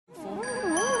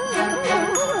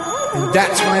And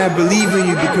that's why I believe in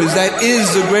you, because that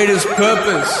is the greatest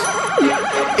purpose.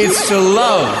 It's to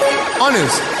love.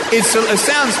 Honest. It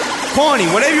sounds corny,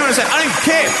 whatever you want to say. I don't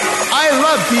care. I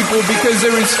love people because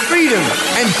there is freedom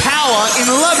and power in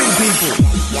loving people.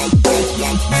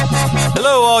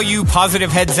 Hello, all you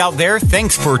positive heads out there.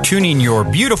 Thanks for tuning your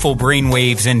beautiful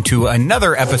brainwaves into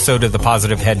another episode of the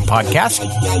Positive Head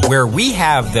Podcast, where we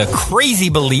have the crazy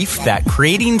belief that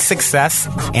creating success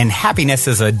and happiness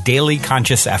is a daily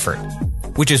conscious effort,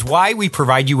 which is why we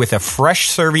provide you with a fresh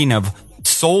serving of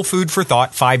soul food for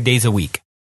thought 5 days a week.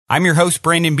 I'm your host,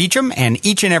 Brandon Beecham, and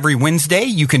each and every Wednesday,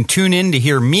 you can tune in to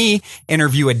hear me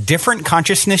interview a different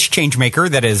consciousness changemaker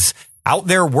that is out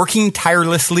there working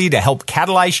tirelessly to help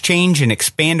catalyze change and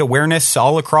expand awareness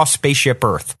all across Spaceship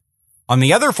Earth. On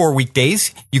the other 4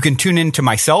 weekdays, you can tune in to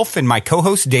myself and my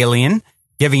co-host Dalien,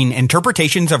 giving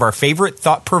interpretations of our favorite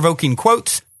thought-provoking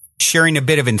quotes, sharing a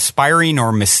bit of inspiring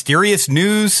or mysterious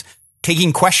news,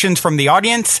 taking questions from the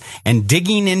audience, and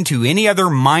digging into any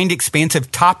other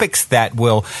mind-expansive topics that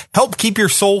will help keep your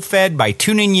soul fed by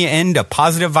tuning you in to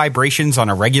positive vibrations on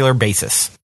a regular basis.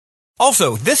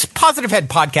 Also, this Positive Head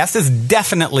podcast is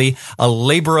definitely a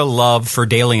labor of love for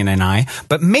Dalien and I,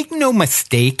 but make no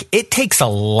mistake, it takes a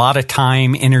lot of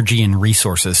time, energy, and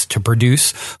resources to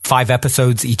produce 5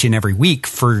 episodes each and every week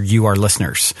for you, our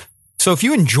listeners. So if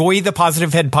you enjoy the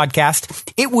Positive Head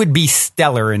podcast, it would be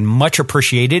stellar and much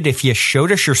appreciated if you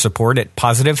showed us your support at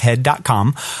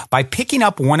positivehead.com by picking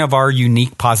up one of our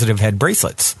unique Positive Head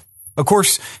bracelets. Of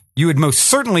course, you would most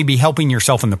certainly be helping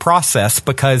yourself in the process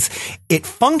because it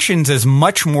functions as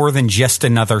much more than just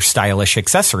another stylish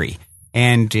accessory.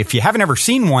 And if you haven't ever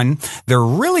seen one, they're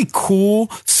really cool,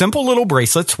 simple little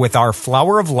bracelets with our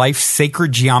Flower of Life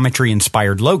sacred geometry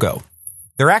inspired logo.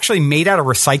 They're actually made out of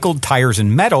recycled tires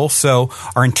and metal, so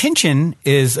our intention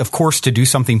is, of course, to do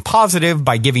something positive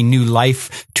by giving new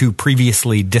life to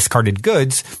previously discarded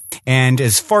goods. And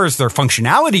as far as their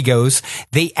functionality goes,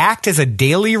 they act as a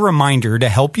daily reminder to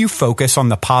help you focus on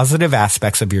the positive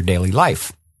aspects of your daily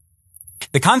life.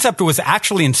 The concept was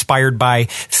actually inspired by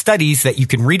studies that you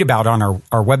can read about on our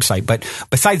website. But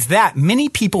besides that, many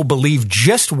people believe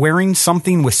just wearing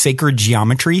something with sacred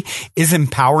geometry is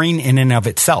empowering in and of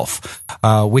itself,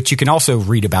 which you can also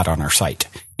read about on our site.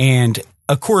 And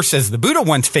of course, as the Buddha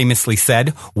once famously said,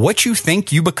 what you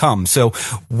think you become. So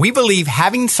we believe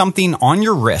having something on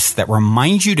your wrist that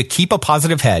reminds you to keep a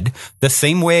positive head, the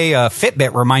same way a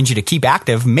Fitbit reminds you to keep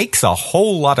active, makes a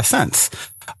whole lot of sense.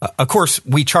 Of course,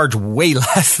 we charge way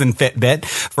less than Fitbit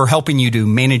for helping you to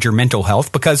manage your mental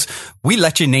health because we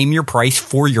let you name your price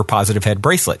for your Positive Head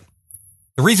bracelet.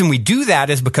 The reason we do that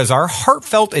is because our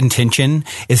heartfelt intention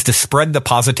is to spread the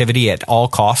positivity at all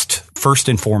costs, first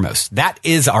and foremost. That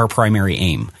is our primary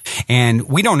aim. And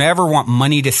we don't ever want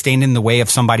money to stand in the way of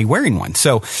somebody wearing one.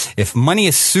 So if money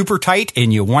is super tight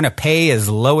and you want to pay as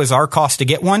low as our cost to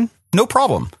get one, no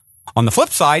problem. On the flip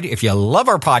side, if you love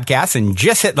our podcast and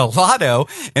just hit the lotto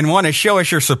and want to show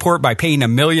us your support by paying $1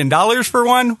 million for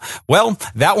one, well,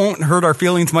 that won't hurt our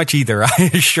feelings much either,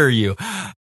 I assure you.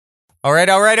 All right.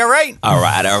 I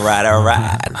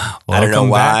don't know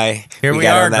why. Here we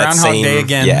are, Groundhog Day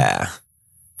again. Yeah.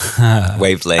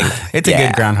 Wavelength. It's a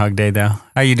good Groundhog Day, though. How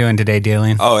are you doing today,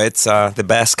 Dalien? Oh, it's the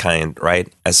best kind, right?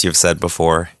 As you've said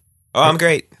before. Oh, I'm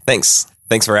great. Thanks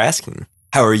for asking.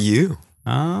 How are you?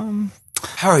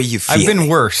 How are you feeling? I've been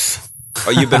worse. Oh,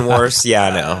 you've been worse? Yeah,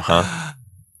 I know,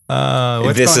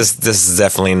 huh? This is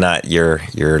definitely not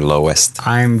your lowest.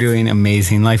 I'm doing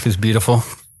amazing. Life is beautiful.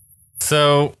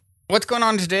 So, what's going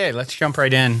on today? Let's jump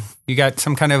right in. You got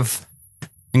some kind of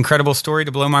incredible story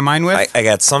to blow my mind with? I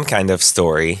got some kind of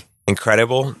story.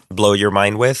 Incredible? Blow your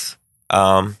mind with?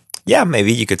 Yeah,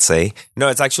 maybe you could say. No,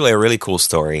 it's actually a really cool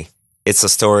story. It's a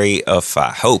story of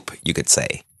hope, you could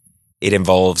say. It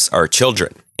involves our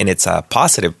children. And it's a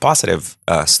positive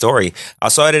story. I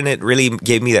saw it and it really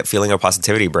gave me that feeling of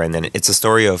positivity, Brandon. It's a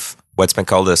story of what's been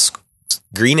called the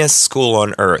greenest school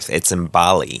on earth. It's in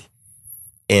Bali.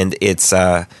 And it's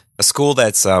a school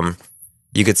that's,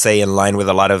 you could say, in line with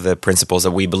a lot of the principles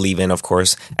that we believe in, of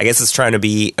course. I guess it's trying to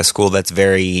be a school that's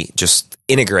very just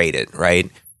integrated, right?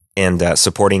 And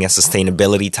supporting a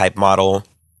sustainability type model.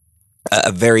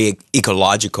 A very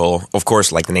ecological, of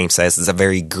course, like the name says, it's a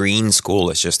very green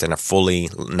school. It's just in a fully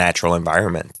natural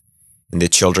environment. And the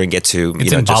children get to,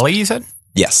 it's in Bali, you said?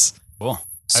 Yes. Cool.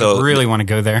 So I really want to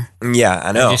go there. Yeah,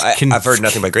 I know. I've heard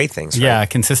nothing but great things. Right? Yeah,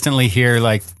 consistently hear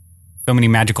like so many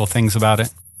magical things about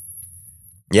it.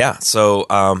 Yeah, so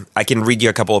I can read you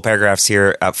a couple of paragraphs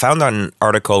here. I found an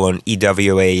article on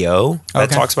EWAO that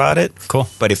talks about it. Cool.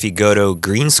 But if you go to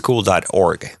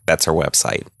greenschool.org, that's our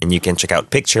website, and you can check out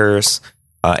pictures,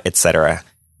 etc.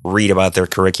 read about their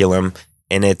curriculum,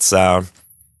 and it's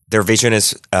their vision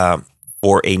is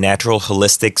for a natural,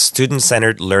 holistic,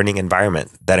 student-centered learning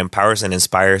environment that empowers and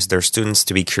inspires their students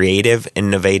to be creative,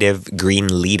 innovative,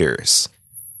 green leaders.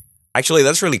 Actually,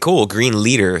 that's really cool. Green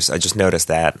leaders. I just noticed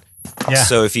that. Yeah.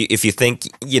 So if you think,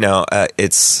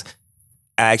 it's,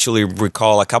 I actually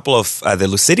recall a couple of the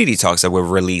Lucidity talks that were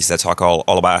released that talk all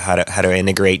about how to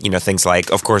integrate, things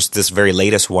like, of course, this very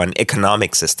latest one,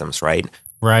 economic systems, right?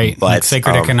 Right. But like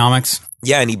sacred economics.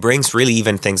 Yeah, and he brings really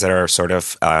even things that are sort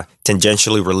of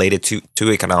tangentially related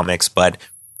to economics, but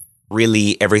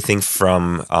really everything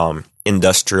from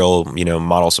industrial,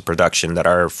 models of production that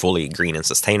are fully green and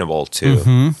sustainable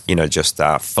to, just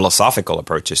philosophical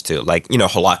approaches to, like,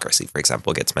 holacracy, for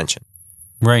example, gets mentioned.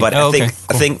 Right. But I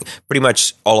think pretty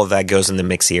much all of that goes in the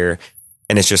mix here.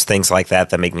 And it's just things like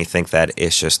that make me think that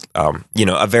it's just,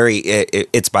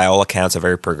 it's by all accounts a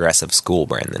very progressive school,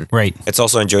 Brandon. Right. It's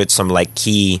also enjoyed some like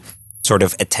key sort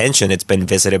of attention. It's been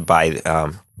visited by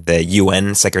the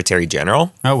UN Secretary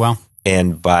General. Oh, wow.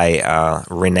 And by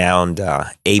renowned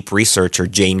ape researcher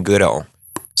Jane Goodall.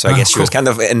 So I guess she was kind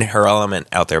of in her element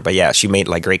out there. But yeah, she made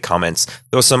like great comments.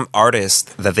 There was some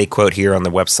artist that they quote here on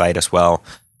the website as well.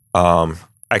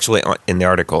 Actually, in the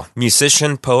article,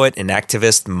 musician, poet, and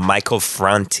activist Michael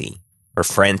Franti,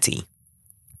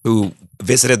 who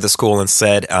visited the school and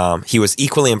said he was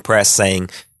equally impressed, saying,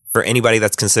 for anybody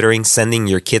that's considering sending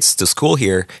your kids to school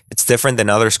here, it's different than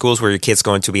other schools where your kid's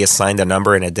going to be assigned a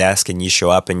number and a desk and you show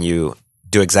up and you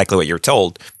do exactly what you're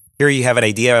told. Here you have an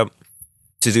idea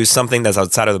to do something that's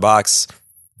outside of the box.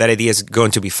 That idea is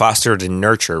going to be fostered and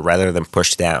nurtured rather than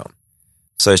pushed down.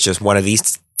 So it's just one of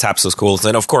these types of schools.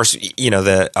 And of course,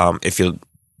 if you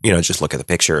just look at the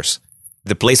pictures,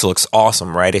 the place looks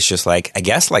awesome, right? It's just like, I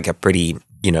guess like a pretty,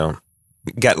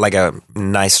 got like a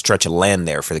nice stretch of land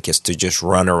there for the kids to just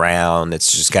run around.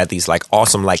 It's just got these like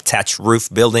awesome, like thatched roof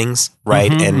buildings,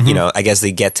 right? And, I guess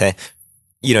they get to,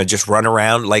 just run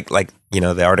around like,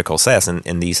 the article says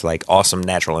in these like awesome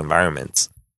natural environments.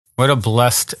 What a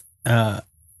blessed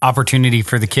opportunity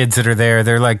for the kids that are there.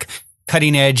 They're like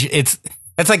cutting edge.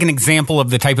 That's like an example of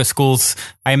the type of schools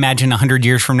I imagine 100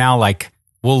 years from now, like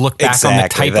we'll look back on the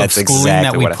type of schooling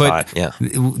that we put,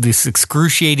 this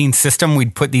excruciating system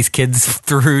we'd put these kids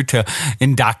through to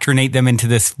indoctrinate them into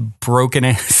this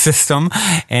broken system.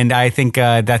 And I think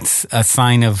that's a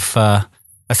sign of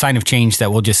change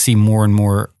that we'll just see more and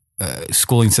more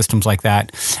schooling systems like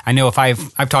that. I know if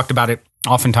I've talked about it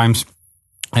oftentimes,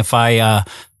 if my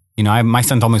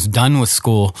son's almost done with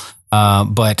school,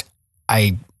 but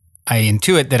I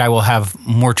intuit that I will have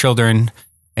more children.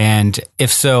 And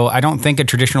if so, I don't think a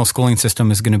traditional schooling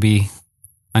system is going to be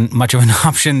much of an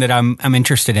option that I'm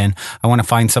interested in. I want to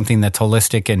find something that's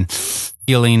holistic and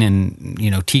healing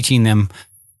and, teaching them,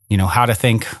 how to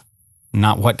think,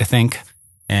 not what to think.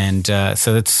 And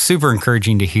so it's super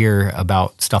encouraging to hear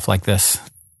about stuff like this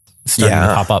starting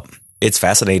to pop up. It's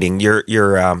fascinating.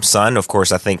 Your son, of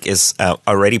course, I think is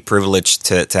already privileged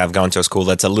to have gone to a school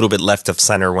that's a little bit left of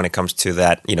center when it comes to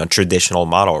that, traditional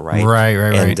model, right? Right.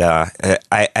 And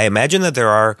I imagine that there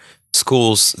are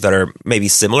schools that are maybe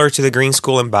similar to the Green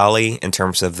School in Bali in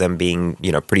terms of them being,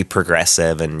 pretty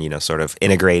progressive and, sort of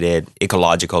integrated,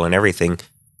 ecological and everything.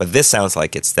 But this sounds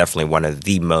like it's definitely one of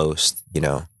the most,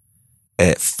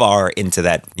 far into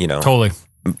that, totally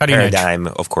paradigm,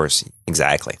 of course.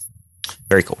 Exactly.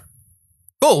 Very cool.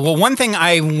 Cool. Well, one thing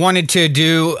I wanted to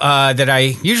do that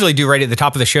I usually do right at the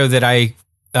top of the show that I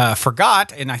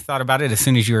forgot, and I thought about it as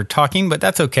soon as you were talking, but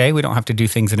that's okay. We don't have to do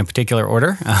things in a particular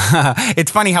order. It's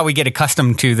funny how we get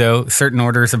accustomed to, though, certain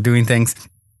orders of doing things.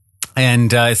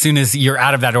 And as soon as you're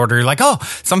out of that order, you're like, oh,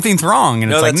 something's wrong.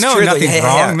 And it's like, no, nothing's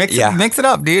wrong. Mix it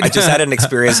up, dude. I just had an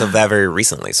experience of that very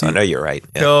recently, so I know you're right.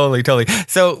 Yeah. Totally.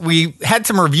 So we had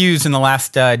some reviews in the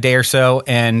last day or so,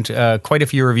 and quite a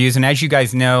few reviews. And as you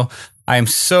guys know, I am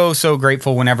so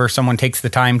grateful whenever someone takes the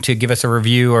time to give us a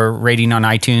review or rating on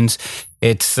iTunes.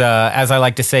 It's, as I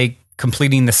like to say,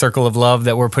 completing the circle of love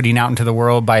that we're putting out into the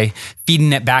world by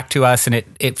feeding it back to us. And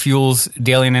it fuels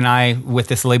Dalien and I with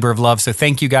this labor of love. So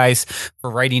thank you guys for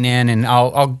writing in. And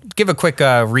I'll give a quick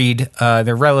read.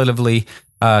 They're relatively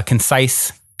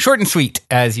concise, short and sweet,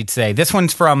 as you'd say. This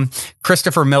one's from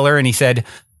Christopher Miller. And he said,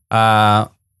 my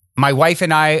wife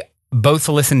and I both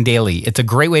listen daily. It's a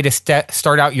great way to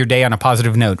start out your day on a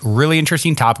positive note. Really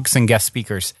interesting topics and guest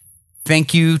speakers.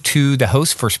 Thank you to the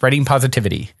host for spreading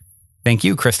positivity. Thank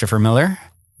you, Christopher Miller,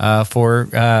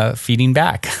 for feeding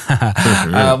back.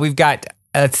 We've got,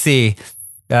 let's see,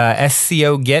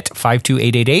 SCO Get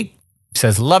 52888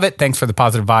 says, love it. Thanks for the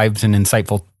positive vibes and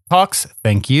insightful talks.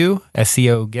 Thank you,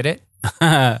 SCO Get It.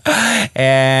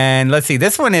 And let's see,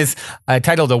 this one is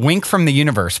titled A Wink from the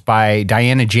Universe by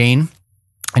Diana Jane.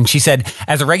 And she said,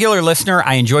 as a regular listener,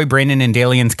 I enjoy Brandon and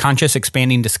Dalien's conscious,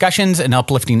 expanding discussions and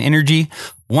uplifting energy.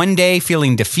 One day,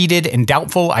 feeling defeated and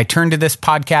doubtful, I turned to this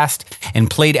podcast and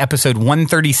played episode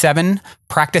 137,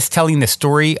 Practice Telling the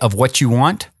Story of What You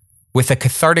Want. With a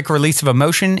cathartic release of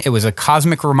emotion, it was a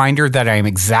cosmic reminder that I am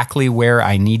exactly where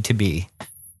I need to be.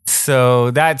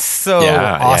 So that's so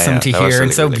awesome to hear, really,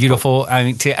 and so really beautiful. Cool. I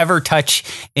mean, to ever touch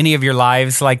any of your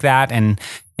lives like that, and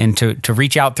to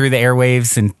reach out through the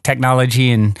airwaves and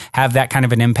technology and have that kind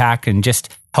of an impact and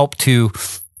just help to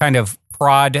kind of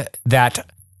prod that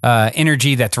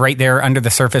energy that's right there under the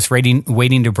surface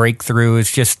waiting to break through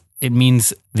is just, it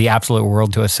means the absolute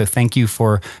world to us. So thank you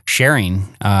for sharing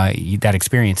that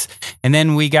experience. And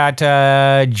then we got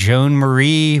Joan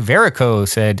Marie Verico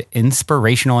said,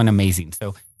 inspirational and amazing.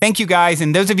 So thank you guys.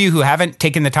 And those of you who haven't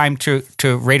taken the time to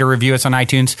rate or review us on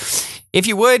iTunes, if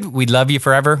you would, we'd love you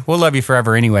forever. We'll love you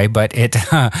forever anyway, but it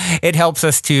helps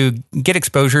us to get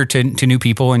exposure to new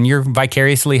people, and you're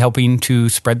vicariously helping to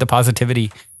spread the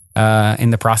positivity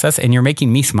in the process, and you're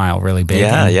making me smile really big.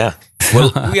 Yeah.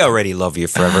 Well, we already love you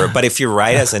forever, but if you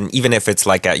write us, and even if it's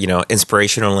like a,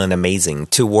 inspirational and amazing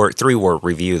 3-word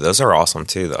review, those are awesome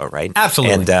too, though, right?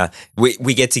 Absolutely. And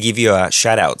we get to give you a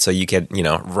shout out, so you can,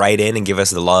 write in and give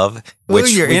us the love, which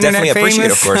we definitely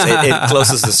appreciate, of course. It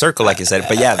closes the circle, like you said.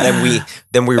 But yeah,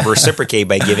 then we reciprocate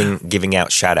by giving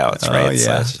out shout outs, right? Oh,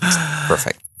 yeah. So it's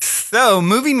perfect. So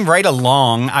moving right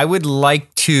along, I would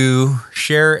like to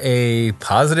share a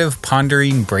positive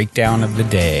pondering breakdown of the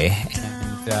day.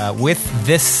 And with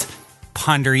this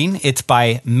pondering, it's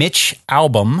by Mitch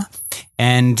Album.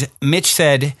 And Mitch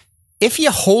said, if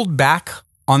you hold back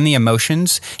on the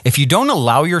emotions, if you don't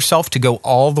allow yourself to go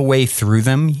all the way through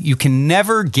them, you can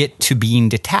never get to being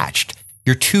detached.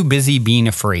 You're too busy being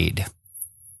afraid.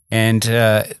 And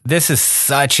this is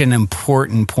such an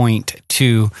important point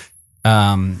to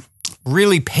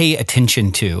really pay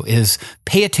attention to, is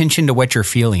pay attention to what you're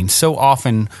feeling. So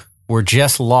often we're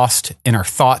just lost in our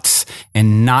thoughts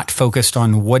and not focused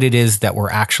on what it is that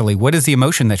what is the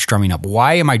emotion that's drumming up?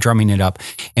 Why am I drumming it up?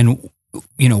 And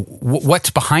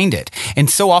what's behind it? And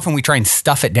so often we try and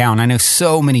stuff it down. I know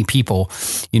so many people,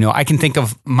 I can think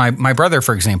of my brother,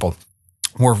 for example.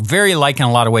 We're very alike in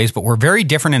a lot of ways, but we're very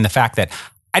different in the fact that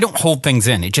I don't hold things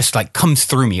in. It just like comes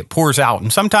through me. It pours out.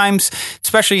 And sometimes,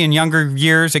 especially in younger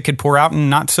years, it could pour out in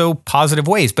not so positive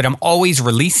ways, but I'm always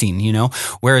releasing,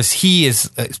 whereas he is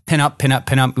pin up.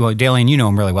 Well, Dalien, you know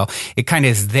him really well. It kind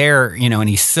of is there, and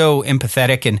he's so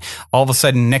empathetic, and all of a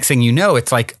sudden, next thing you know,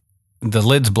 it's like the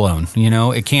lid's blown, he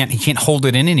can't hold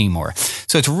it in anymore.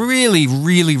 So it's really,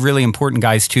 really, really important,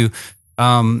 guys, to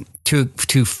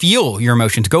feel your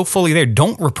emotions, go fully there.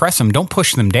 Don't repress them. Don't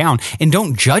push them down, and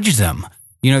don't judge them.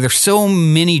 There's so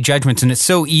many judgments, and it's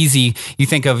so easy. You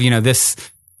think of, this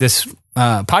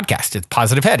podcast, it's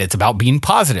Positive Head. It's about being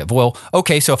positive. Well,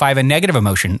 okay. So if I have a negative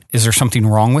emotion, is there something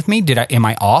wrong with me? Am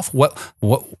I off? What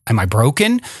am I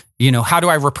broken? How do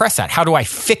I repress that? How do I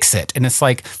fix it? And it's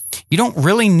like, you don't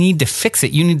really need to fix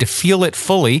it. You need to feel it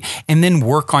fully and then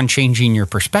work on changing your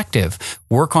perspective.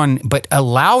 But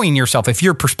allowing yourself, if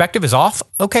your perspective is off,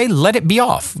 okay, let it be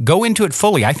off. Go into it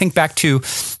fully. I think back to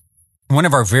one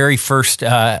of our very first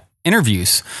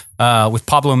interviews with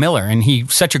Pablo Miller, and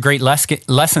such a great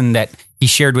lesson that he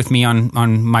shared with me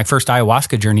on my first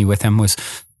ayahuasca journey with him was,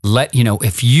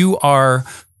 if you are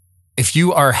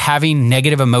having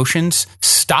negative emotions,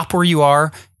 stop where you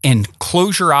are and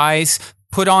close your eyes,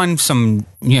 put on some,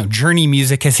 journey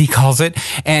music, as he calls it,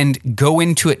 and go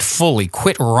into it fully.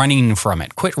 Quit running from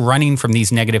it. Quit running from these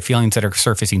negative feelings that are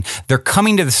surfacing. They're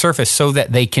coming to the surface so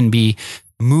that they can be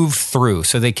moved through,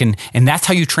 so they can, and that's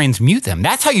how you transmute them.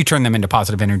 That's how you turn them into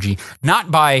positive energy, not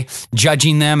by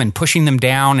judging them and pushing them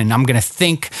down. And I'm going to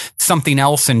think something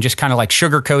else and just kind of like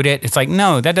sugarcoat it. It's like,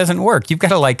 no, that doesn't work. You've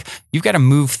got to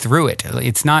move through it.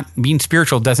 It's not, being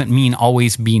spiritual doesn't mean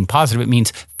always being positive. It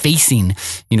means facing,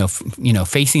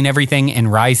 facing everything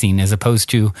and rising, as opposed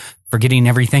to forgetting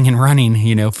everything and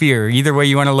running, fear. Either way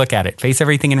you want to look at it, face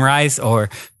everything and rise,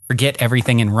 or forget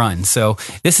everything and run. So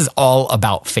this is all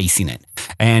about facing it.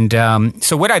 And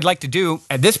so what I'd like to do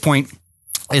at this point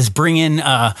is bring in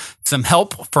some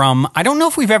help from, I don't know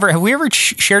if have we ever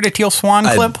shared a Teal Swan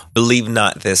clip? I believe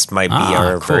not. This might be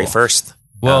our very first.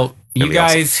 Well, you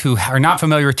guys who are not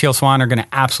familiar with Teal Swan are going to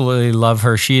absolutely love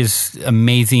her. She is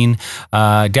amazing.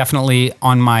 Definitely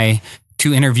on my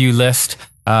to interview list.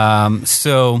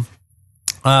 So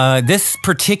this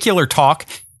particular talk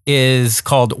is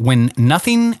called When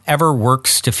Nothing Ever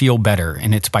Works to Feel Better,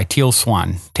 and it's by Teal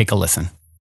Swan. Take a listen.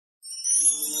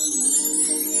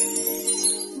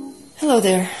 Hello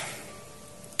there.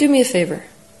 Do me a favor.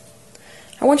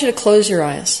 I want you to close your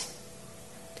eyes.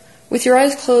 With your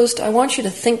eyes closed, I want you to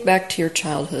think back to your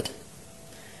childhood.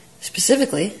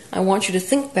 Specifically, I want you to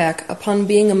think back upon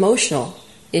being emotional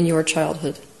in your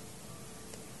childhood.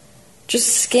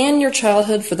 Just scan your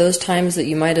childhood for those times that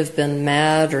you might have been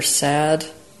mad or sad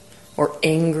or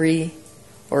angry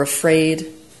or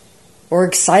afraid or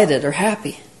excited or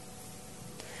happy.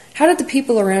 How did the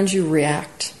people around you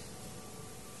react?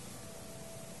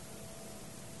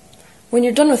 When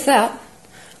you're done with that,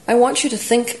 I want you to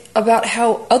think about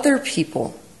how other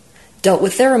people dealt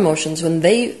with their emotions when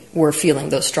they were feeling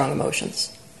those strong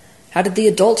emotions. How did the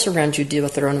adults around you deal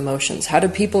with their own emotions? How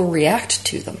did people react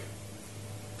to them?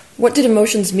 What did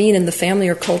emotions mean in the family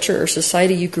or culture or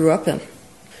society you grew up in?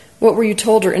 What were you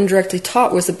told or indirectly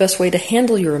taught was the best way to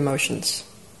handle your emotions?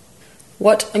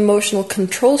 What emotional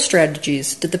control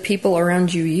strategies did the people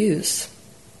around you use?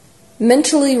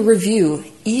 Mentally review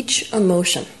each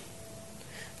emotion.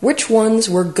 Which ones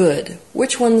were good?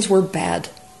 Which ones were bad?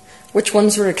 Which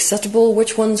ones were acceptable?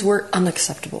 Which ones were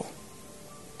unacceptable?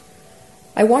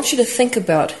 I want you to think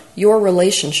about your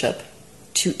relationship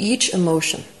to each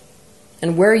emotion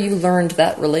and where you learned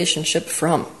that relationship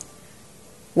from.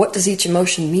 What does each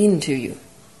emotion mean to you?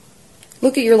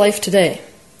 Look at your life today.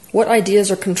 What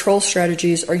ideas or control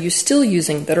strategies are you still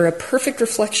using that are a perfect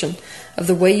reflection of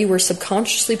the way you were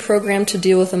subconsciously programmed to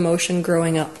deal with emotion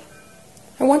growing up?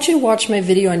 I want you to watch my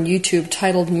video on YouTube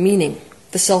titled Meaning,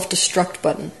 the Self-Destruct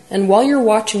Button. And while you're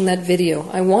watching that video,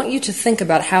 I want you to think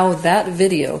about how that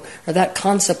video, or that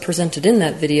concept presented in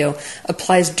that video,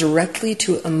 applies directly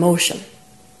to emotion.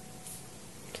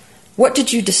 What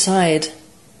did you decide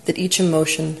that each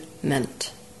emotion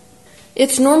meant?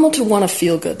 It's normal to want to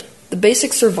feel good. The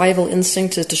basic survival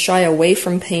instinct is to shy away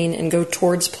from pain and go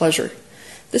towards pleasure.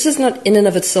 This is not in and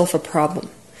of itself a problem.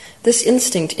 This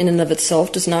instinct in and of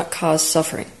itself does not cause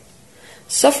suffering.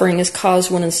 Suffering is caused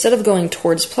when instead of going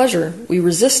towards pleasure, we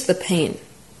resist the pain.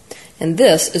 And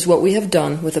this is what we have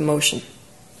done with emotion.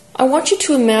 I want you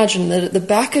to imagine that at the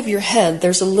back of your head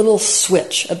there's a little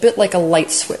switch, a bit like a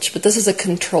light switch, but this is a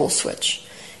control switch.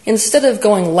 Instead of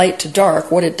going light to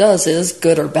dark, what it does is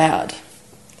good or bad.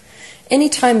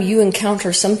 Anytime you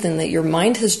encounter something that your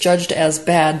mind has judged as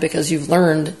bad because you've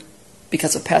learned,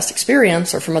 because of past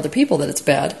experience or from other people, that it's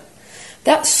bad,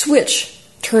 that switch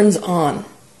turns on.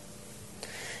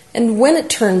 And when it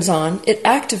turns on, it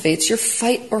activates your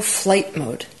fight or flight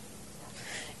mode.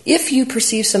 If you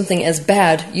perceive something as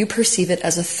bad, you perceive it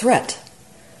as a threat.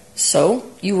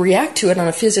 So, you react to it on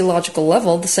a physiological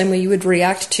level the same way you would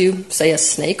react to, say, a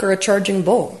snake or a charging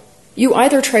bull. You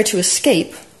either try to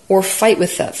escape or fight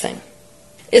with that thing.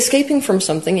 Escaping from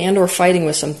something and or fighting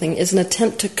with something is an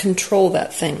attempt to control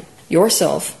that thing,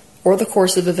 yourself, or the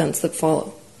course of events that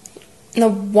follow. Now,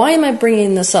 why am I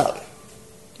bringing this up?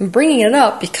 I'm bringing it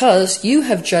up because you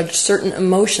have judged certain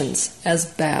emotions as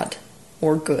bad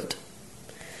or good.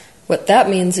 What that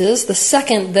means is the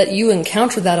second that you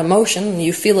encounter that emotion, and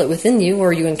you feel it within you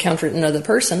or you encounter it in another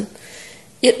person,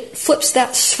 it flips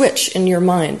that switch in your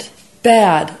mind.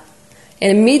 Bad.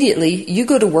 And immediately you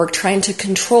go to work trying to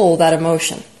control that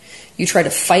emotion. You try to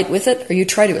fight with it or you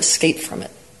try to escape from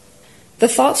it. The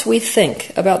thoughts we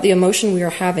think about the emotion we are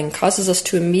having causes us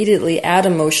to immediately add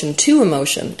emotion to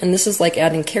emotion, and this is like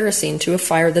adding kerosene to a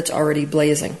fire that's already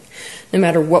blazing. No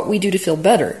matter what we do to feel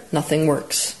better, nothing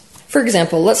works. For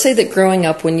example, let's say that growing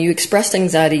up, when you expressed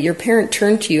anxiety, your parent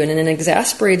turned to you and in an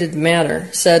exasperated manner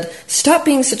said, "Stop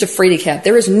being such a fraidy cat.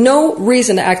 There is no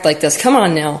reason to act like this. Come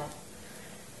on now."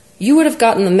 You would have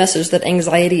gotten the message that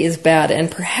anxiety is bad, and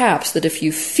perhaps that if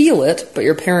you feel it, but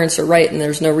your parents are right and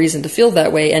there's no reason to feel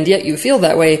that way, and yet you feel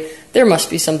that way, there must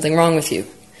be something wrong with you.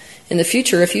 In the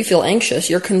future, if you feel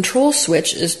anxious, your control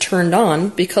switch is turned on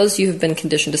because you have been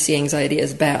conditioned to see anxiety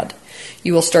as bad.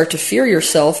 You will start to fear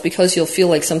yourself because you'll feel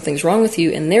like something's wrong with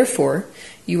you, and therefore,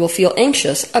 you will feel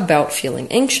anxious about feeling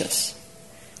anxious.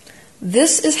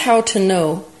 This is how to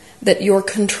know that your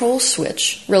control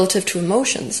switch relative to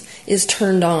emotions is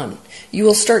turned on. You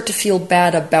will start to feel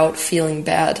bad about feeling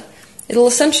bad. It'll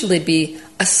essentially be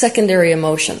a secondary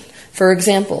emotion. For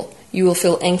example, you will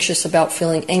feel anxious about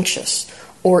feeling anxious,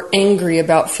 or angry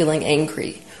about feeling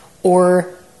angry, or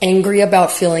angry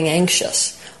about feeling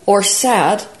anxious, or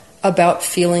sad about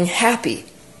feeling happy.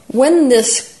 When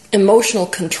this emotional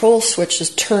control switch is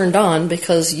turned on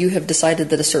because you have decided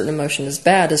that a certain emotion is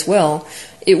bad as well,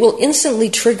 it will instantly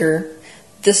trigger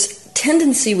this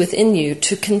tendency within you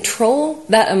to control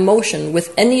that emotion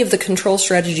with any of the control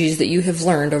strategies that you have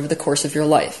learned over the course of your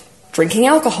life. Drinking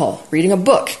alcohol, reading a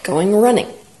book, going running.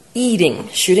 eating,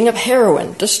 shooting up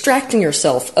heroin, distracting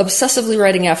yourself, obsessively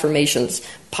writing affirmations,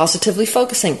 positively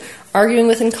focusing, arguing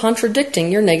with and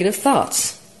contradicting your negative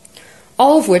thoughts.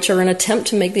 All of which are an attempt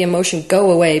to make the emotion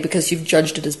go away because you've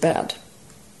judged it as bad.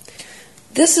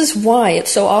 This is why it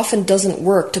so often doesn't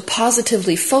work to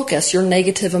positively focus your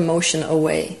negative emotion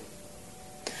away.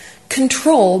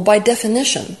 Control, by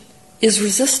definition, is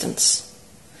resistance.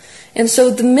 And so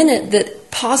the minute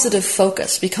that positive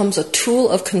focus becomes a tool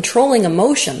of controlling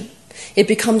emotion, it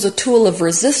becomes a tool of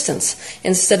resistance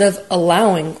instead of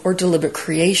allowing or deliberate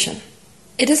creation.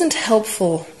 It isn't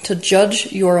helpful to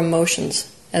judge your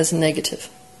emotions as negative.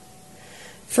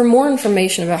 For more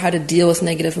information about how to deal with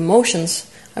negative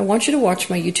emotions, I want you to watch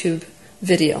my YouTube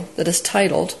video that is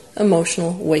titled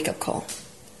Emotional Wake-Up Call.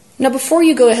 Now, before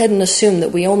you go ahead and assume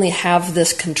that we only have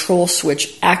this control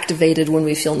switch activated when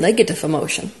we feel negative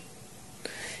emotion,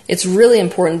 it's really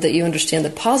important that you understand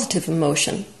that positive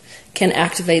emotion can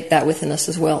activate that within us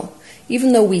as well.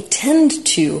 Even though we tend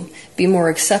to be more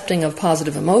accepting of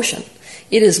positive emotion,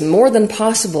 it is more than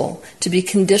possible to be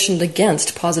conditioned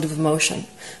against positive emotion.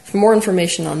 For more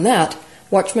information on that,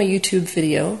 watch my YouTube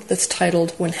video that's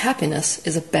titled When Happiness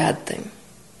is a Bad Thing.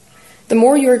 The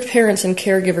more your parents and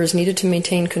caregivers needed to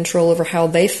maintain control over how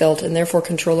they felt and therefore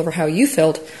control over how you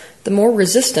felt, the more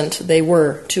resistant they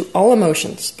were to all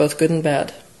emotions, both good and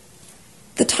bad.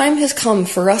 The time has come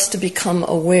for us to become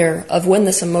aware of when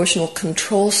this emotional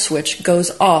control switch goes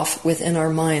off within our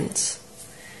minds.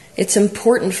 It's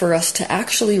important for us to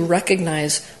actually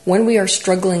recognize when we are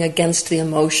struggling against the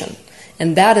emotion,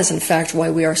 and that is in fact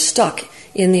why we are stuck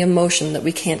in the emotion that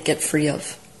we can't get free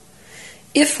of.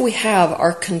 If we have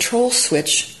our control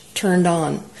switch turned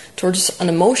on towards an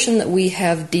emotion that we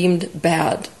have deemed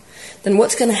bad, then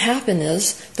what's going to happen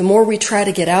is the more we try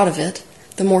to get out of it,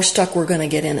 the more stuck we're going to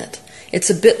get in it. It's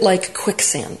a bit like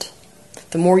quicksand.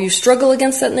 The more you struggle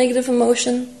against that negative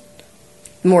emotion,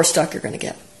 the more stuck you're going to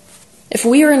get. If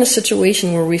we are in a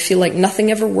situation where we feel like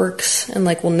nothing ever works and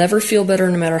like we'll never feel better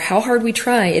no matter how hard we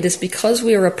try, it is because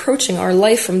we are approaching our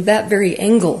life from that very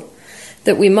angle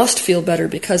that we must feel better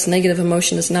because negative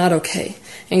emotion is not okay.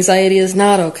 Anxiety is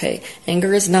not okay.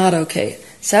 Anger is not okay.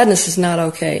 Sadness is not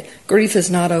okay. Grief is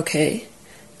not okay.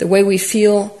 The way we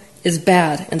feel is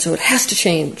bad, and so it has to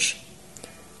change.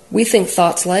 We think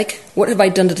thoughts like, what have I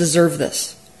done to deserve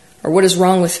this? Or what is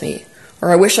wrong with me?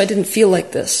 Or I wish I didn't feel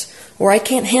like this. Or I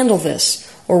can't handle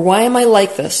this. Or why am I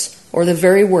like this? Or the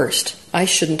very worst, I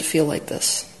shouldn't feel like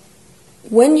this.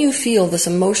 When you feel this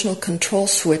emotional control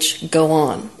switch go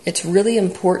on, it's really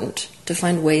important to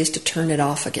find ways to turn it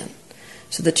off again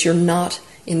so that you're not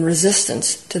in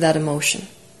resistance to that emotion.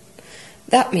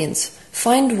 That means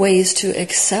find ways to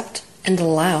accept and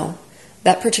allow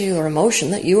that particular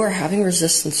emotion that you are having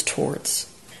resistance towards.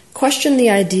 Question the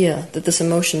idea that this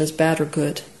emotion is bad or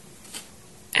good.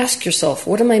 Ask yourself,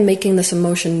 what am I making this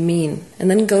emotion mean? And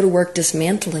then go to work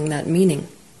dismantling that meaning.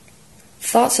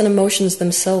 Thoughts and emotions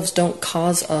themselves don't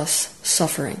cause us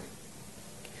suffering.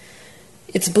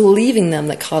 It's believing them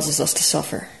that causes us to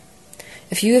suffer.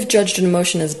 If you have judged an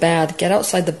emotion as bad, get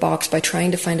outside the box by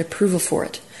trying to find approval for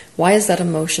it. Why is that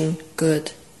emotion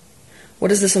good?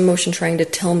 What is this emotion trying to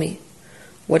tell me?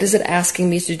 What is it asking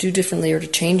me to do differently or to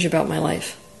change about my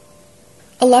life?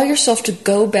 Allow yourself to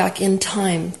go back in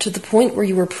time to the point where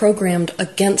you were programmed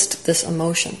against this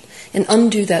emotion and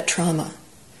undo that trauma.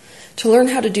 To learn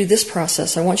how to do this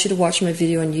process, I want you to watch my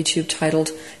video on YouTube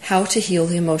titled How to Heal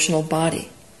the Emotional Body.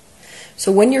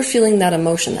 So when you're feeling that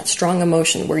emotion, that strong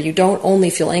emotion, where you don't only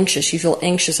feel anxious, you feel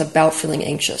anxious about feeling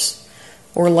anxious,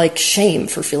 or like shame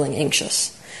for feeling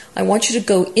anxious, I want you to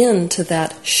go into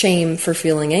that shame for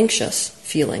feeling anxious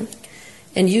feeling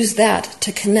and use that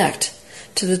to connect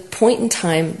to the point in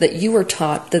time that you were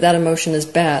taught that that emotion is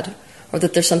bad or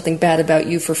that there's something bad about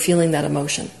you for feeling that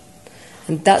emotion.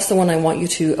 And that's the one I want you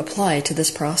to apply to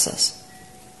this process.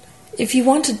 If you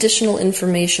want additional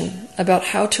information about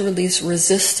how to release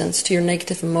resistance to your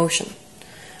negative emotion,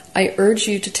 I urge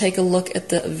you to take a look at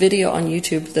the video on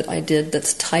YouTube that I did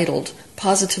that's titled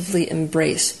Positively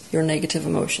Embrace Your Negative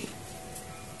Emotion.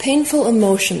 Painful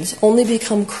emotions only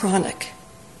become chronic.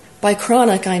 By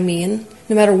chronic, I mean,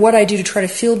 no matter what I do to try to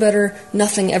feel better,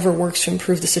 nothing ever works to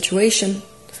improve the situation.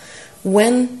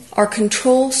 When our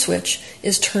control switch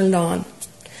is turned on,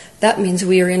 that means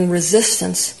we are in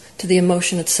resistance to the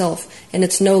emotion itself, and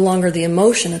it's no longer the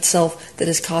emotion itself that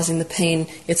is causing the pain,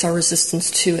 it's our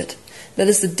resistance to it. That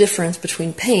is the difference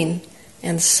between pain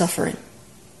and suffering.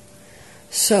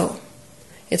 So,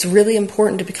 it's really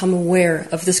important to become aware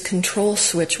of this control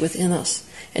switch within us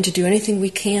and to do anything we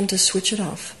can to switch it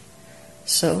off.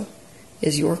 So,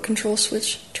 is your control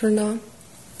switch turned on?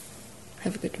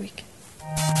 Have a good week.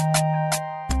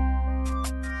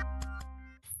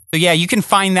 So yeah, you can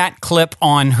find that clip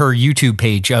on her YouTube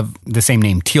page of the same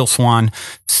name, Teal Swan.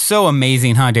 So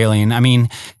amazing, huh, Dalien? I mean,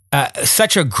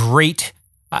 such a great,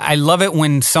 I love it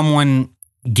when someone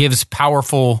gives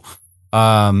powerful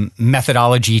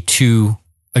methodology to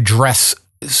address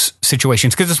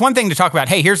situations. Because it's one thing to talk about,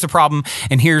 hey, here's the problem,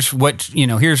 and here's what,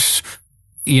 here's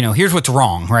what's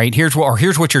wrong, right? Here's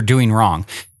what you're doing wrong.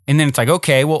 And then it's like,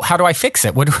 okay, well, how do I fix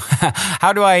it? What's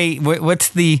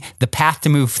the path to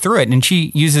move through it? And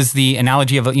she uses the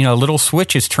analogy of, a little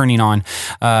switch is turning on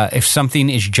if something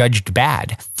is judged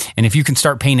bad. And if you can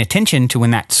start paying attention to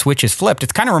when that switch is flipped,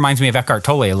 it kind of reminds me of Eckhart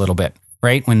Tolle a little bit,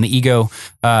 right? When the ego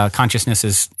consciousness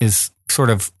is sort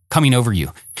of coming over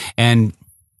you. And,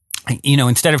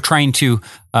 instead of trying to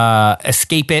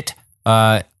escape it,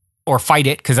 or fight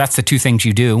it, because that's the two things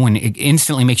you do when it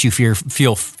instantly makes you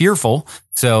feel fearful.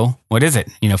 So what is it?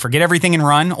 Forget everything and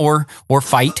run or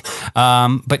fight.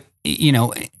 But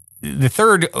the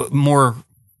third more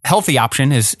healthy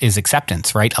option is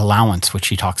acceptance, right? Allowance, which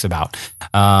she talks about.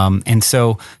 And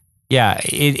so, yeah,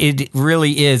 it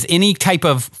really is. Any type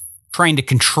of trying to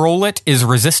control it is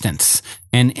resistance.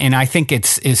 And I think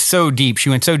is so deep. She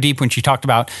went so deep when she talked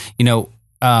about,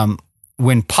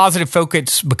 when positive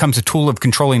focus becomes a tool of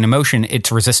controlling emotion,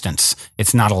 it's resistance.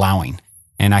 It's not allowing.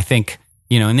 And I think,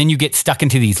 and then you get stuck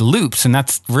into these loops, and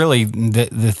that's really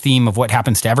the theme of what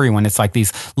happens to everyone. It's like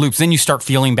these loops. Then you start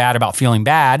feeling bad about feeling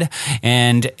bad,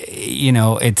 and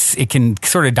it can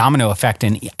sort of domino effect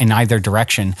in either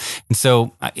direction. And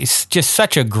so it's just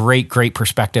such a great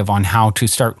perspective on how to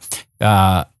start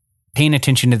paying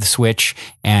attention to the switch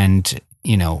and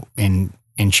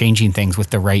and changing things with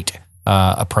the right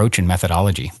approach and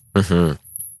methodology. Mm-hmm.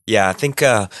 Yeah, I think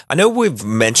I know we've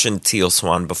mentioned Teal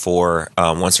Swan before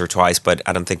once or twice, but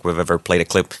I don't think we've ever played a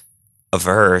clip of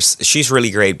hers. She's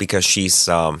really great because she's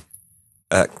kind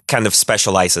of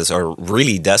specializes, or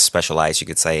really does specialize, you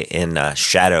could say, in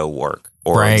shadow work,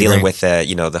 or dealing with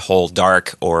the whole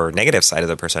dark or negative side of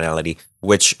the personality,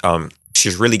 which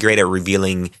she's really great at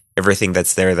revealing everything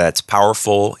that's there that's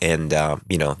powerful and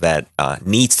that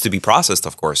needs to be processed.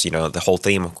 Of course, the whole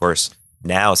theme, of course,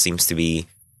 now seems to be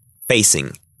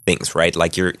facing things, right?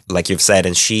 Like you've said,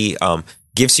 and she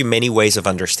gives you many ways of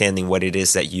understanding what it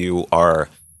is that you are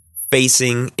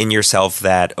facing in yourself.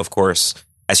 That, of course,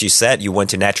 as you said, you want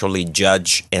to naturally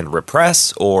judge and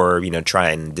repress, or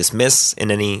try and dismiss in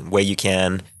any way you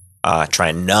can, try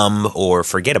and numb or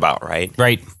forget about, right?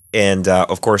 Right. And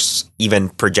of course, even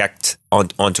project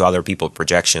onto other people.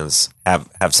 Projections have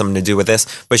something to do with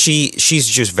this. But she's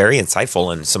just very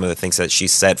insightful in some of the things that she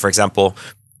said. For example,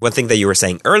 one thing that you were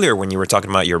saying earlier when you were talking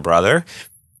about your brother,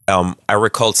 I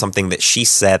recalled something that she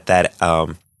said that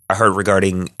I heard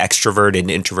regarding extrovert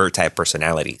and introvert type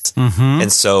personalities. Mm-hmm.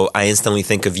 And so I instantly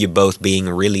think of you both being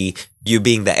you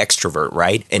being the extrovert,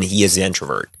 right? And he is the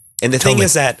introvert. And the thing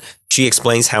is that she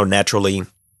explains how naturally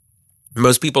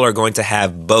most people are going to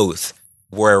have both,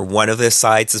 where one of the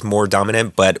sides is more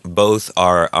dominant, but both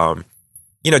are,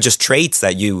 just traits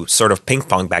that you sort of ping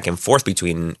pong back and forth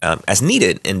between as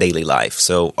needed in daily life.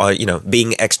 So,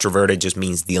 being extroverted just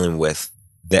means dealing with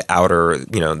the outer,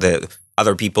 the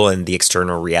other people and the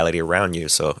external reality around you.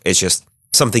 So it's just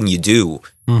something you do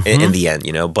in the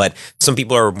end, But some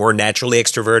people are more naturally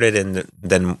extroverted, and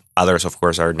then others, of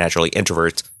course, are naturally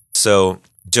introverts. So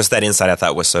just that insight I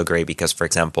thought was so great because, for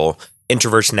example,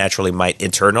 introverts naturally might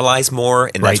internalize more,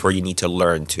 and that's where you need to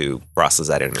learn to process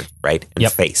that in, right?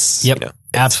 And face. Yep.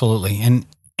 Absolutely. And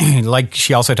like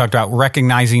she also talked about,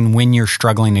 recognizing when you're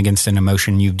struggling against an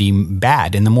emotion you deem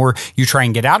bad. And the more you try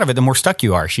and get out of it, the more stuck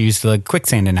you are. She used the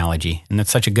quicksand analogy, and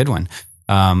that's such a good one.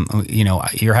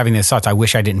 You're having these thoughts, I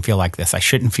wish I didn't feel like this. I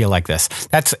shouldn't feel like this.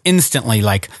 That's instantly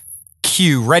like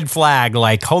cue, red flag,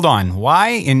 like, hold on, why?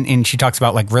 And she talks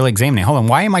about like really examining, hold on,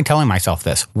 why am I telling myself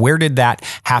this? Where did that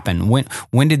happen?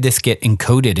 When did this get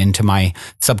encoded into my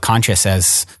subconscious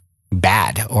as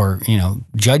bad, or,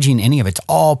 judging any of it? It's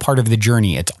all part of the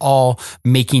journey. It's all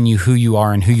making you who you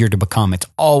are and who you're to become. It's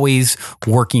always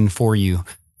working for you.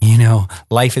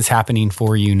 Life is happening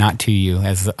for you, not to you,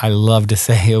 as I love to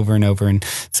say over and over. And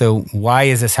so why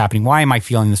is this happening? Why am I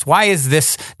feeling this? Why is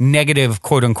this negative,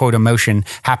 quote unquote, emotion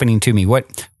happening to me?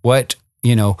 What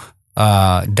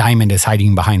diamond is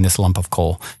hiding behind this lump of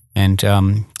coal?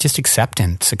 And just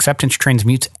acceptance. Acceptance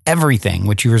transmutes everything.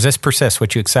 What you resist persists.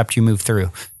 What you accept, you move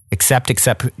through. Accept.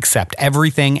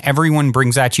 Everything everyone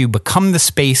brings at you, become the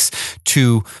space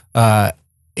to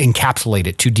encapsulate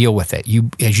it, to deal with it.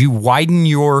 As you widen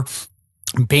your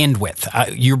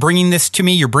bandwidth. You're bringing this to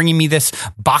me. You're bringing me this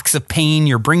box of pain.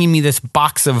 You're bringing me this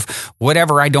box of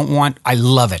whatever I don't want. I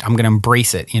love it. I'm going to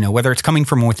embrace it. Whether it's coming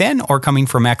from within or coming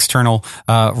from external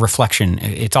reflection,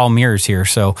 it's all mirrors here.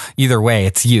 So either way,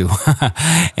 it's you.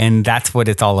 And that's what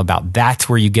it's all about. That's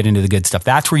where you get into the good stuff.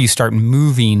 That's where you start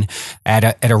moving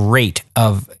at a rate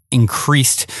of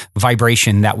increased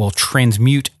vibration that will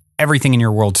transmute everything in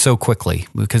your world so quickly,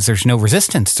 because there's no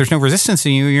resistance. There's no resistance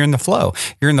to you. You're in the flow.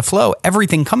 You're in the flow.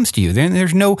 Everything comes to you.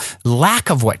 There's no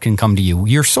lack of what can come to you.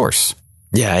 Your source.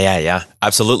 Yeah.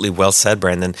 Absolutely. Well said,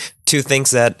 Brandon. Two things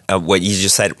that what you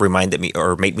just said reminded me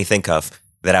or made me think of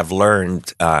that I've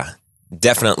learned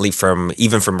definitely from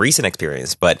recent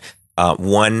experience. But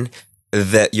one,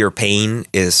 that your pain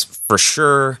is for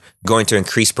sure going to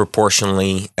increase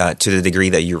proportionally to the degree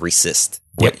that you resist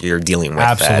what you're dealing with.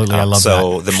 Absolutely. I love that.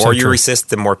 So the more you resist,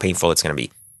 the more painful it's going to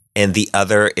be. And the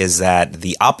other is that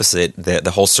the opposite,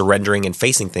 the whole surrendering and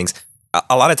facing things.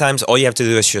 A lot of times, all you have to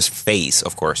do is just face,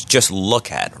 of course, just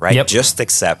look at, right? Yep. Just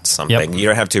accept something. You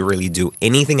don't have to really do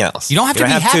anything else. You don't have to be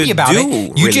happy about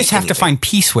it. You just have to find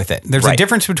peace with it. There's a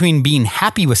difference between being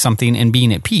happy with something and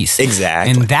being at peace.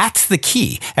 Exactly. And that's the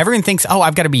key. Everyone thinks,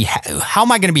 I've got to be, how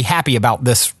am I going to be happy about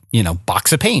this,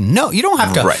 box of pain? No, you don't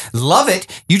have to love it.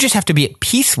 You just have to be at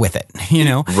peace with it.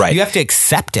 Right. You have to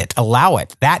accept it, allow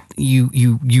it. That you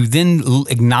then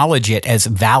acknowledge it as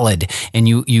valid, and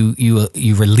you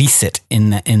release it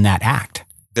in that act.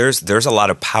 There's a lot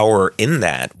of power in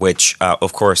that, which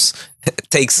of course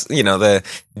takes the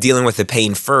dealing with the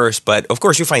pain first. But of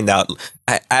course, you find out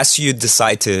as you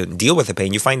decide to deal with the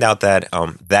pain, you find out that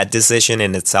that decision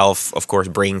in itself, of course,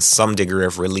 brings some degree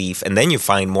of relief, and then you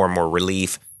find more and more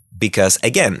relief. Because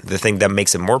again, the thing that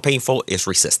makes it more painful is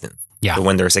resistance. Yeah. So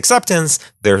when there's acceptance,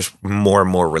 there's more and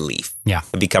more relief. Yeah.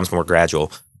 It becomes more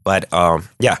gradual. But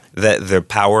the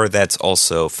power that's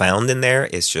also found in there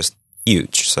is just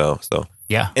huge. So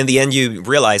yeah. In the end, you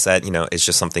realize that, it's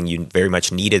just something you very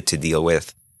much needed to deal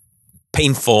with,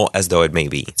 painful as though it may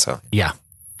be. So yeah.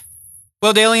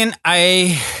 Well, Dalien,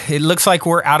 it looks like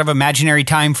we're out of imaginary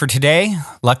time for today.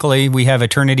 Luckily, we have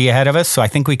eternity ahead of us, so I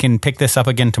think we can pick this up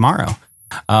again tomorrow.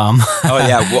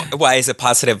 Why is a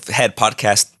Positive Head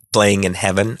podcast playing in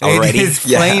heaven already? It is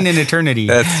playing in eternity.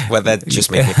 That's what that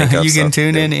just made me think of. You can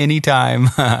tune in anytime.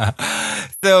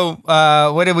 So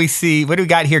what do we see? What do we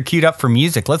got here queued up for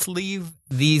music? Let's leave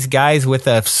these guys with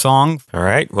a song. All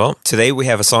right. Well, today we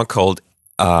have a song called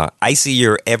I See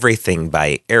Your Everything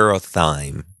by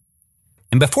Aerothyme.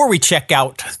 And before we check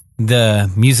out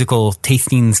the musical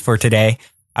tastings for today,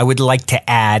 I would like to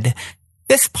add,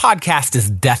 this podcast is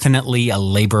definitely a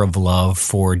labor of love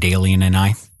for Dalien and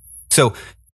I. So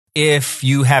if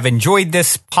you have enjoyed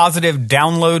this positive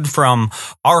download from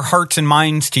our hearts and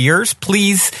minds to yours,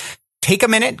 please take a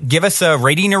minute, give us a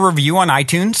rating or review on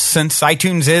iTunes. Since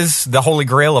iTunes is the holy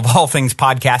grail of all things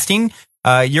podcasting,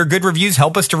 your good reviews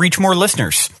help us to reach more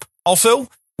listeners. Also,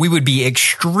 we would be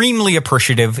extremely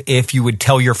appreciative if you would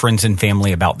tell your friends and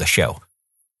family about the show.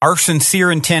 Our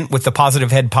sincere intent with the Positive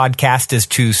Head podcast is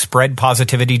to spread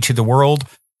positivity to the world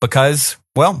because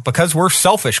we're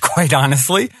selfish, quite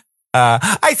honestly.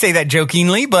 I say that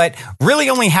jokingly, but really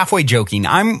only halfway joking.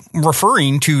 I'm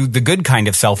referring to the good kind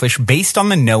of selfish based on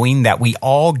the knowing that we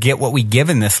all get what we give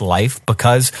in this life,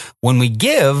 because when we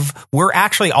give, we're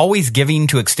actually always giving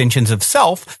to extensions of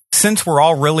self, since we're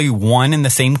all really one in the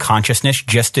same consciousness,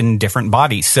 just in different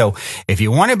bodies. So if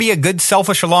you want to be a good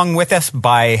selfish along with us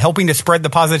by helping to spread the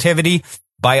positivity,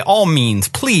 by all means,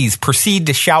 please proceed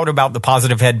to shout about the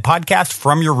Positive Head podcast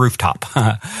from your rooftop.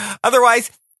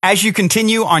 Otherwise, as you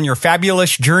continue on your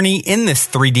fabulous journey in this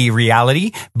 3D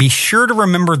reality, be sure to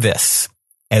remember this.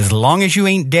 As long as you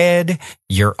ain't dead,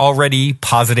 you're already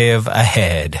positive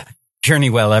ahead.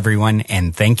 Journey well, everyone,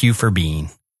 and thank you for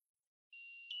being.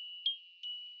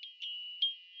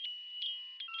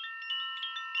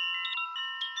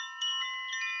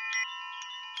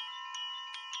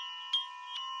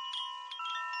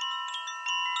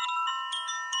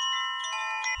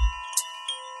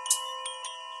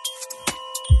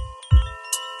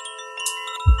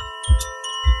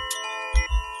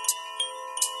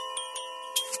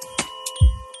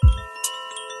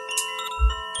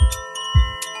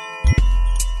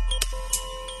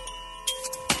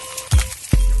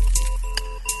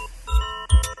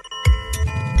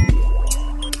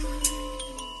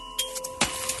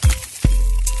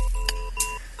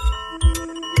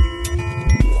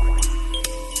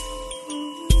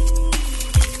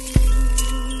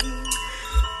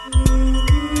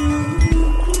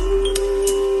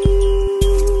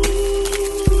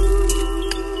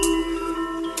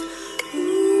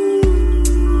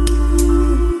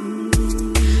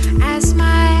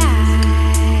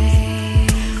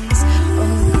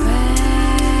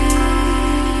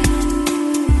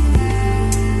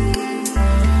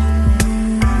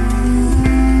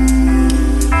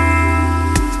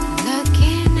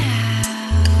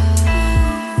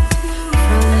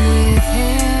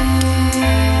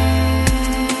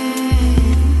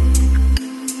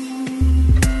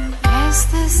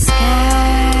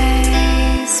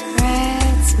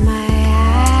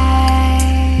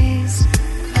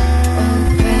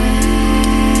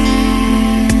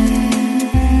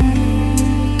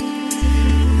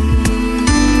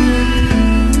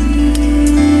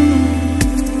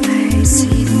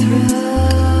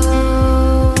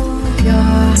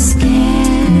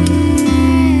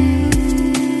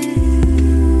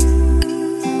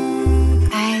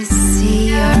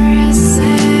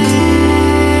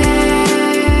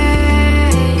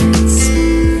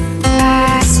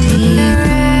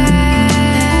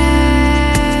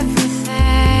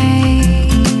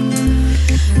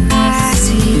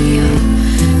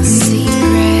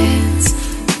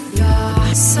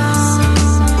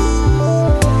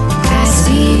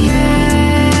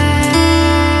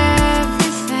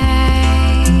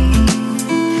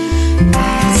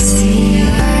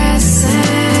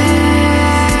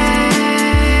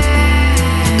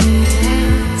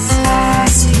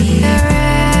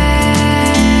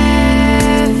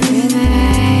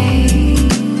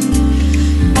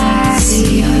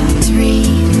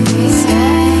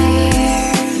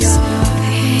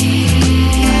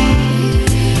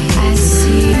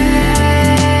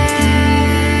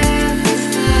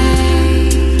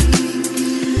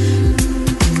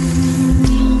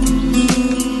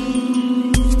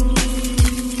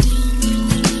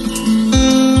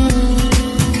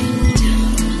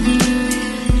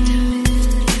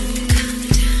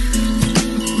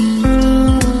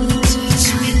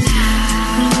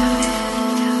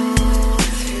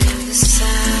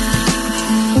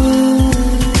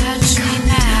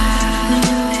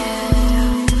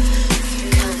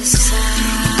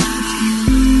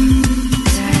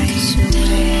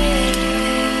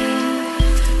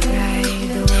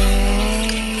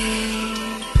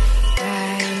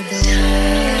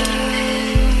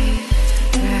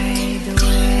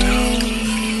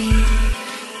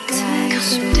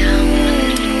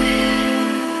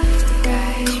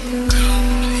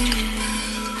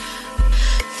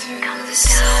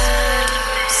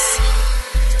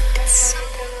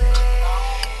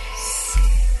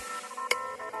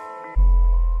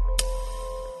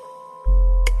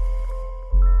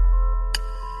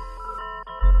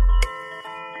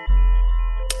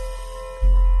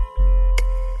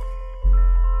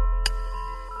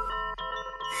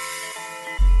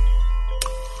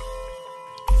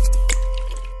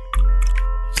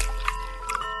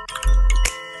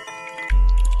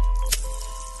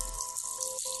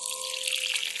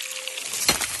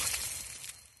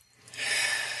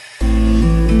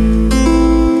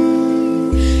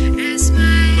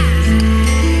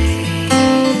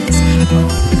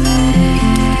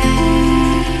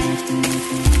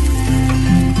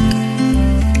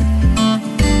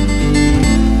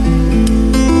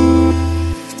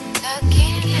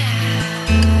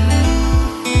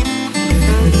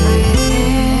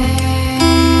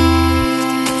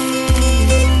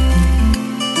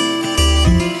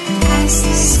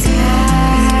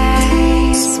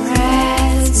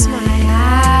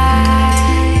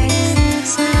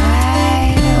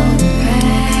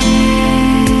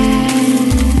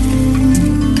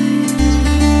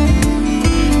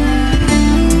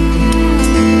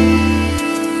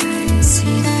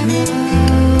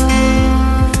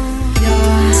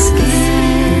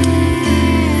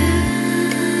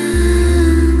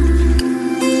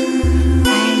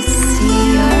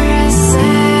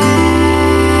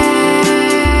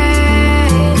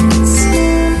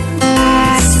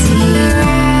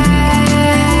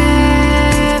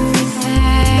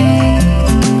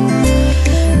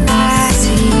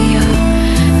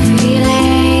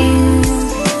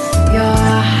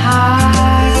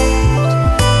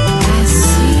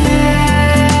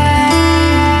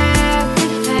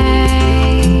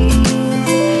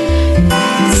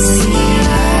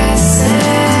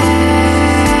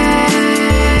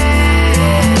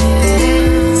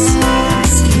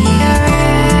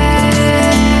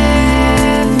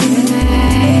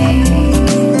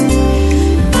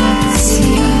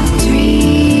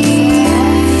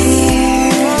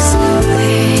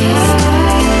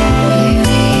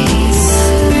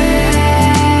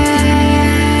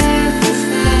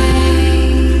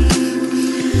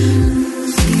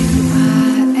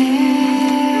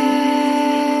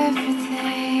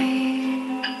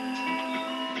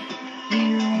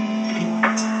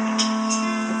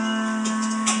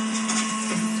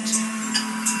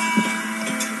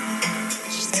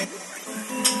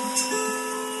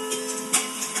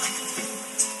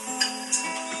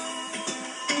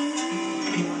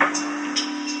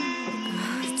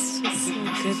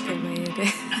 Good the way it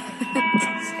is.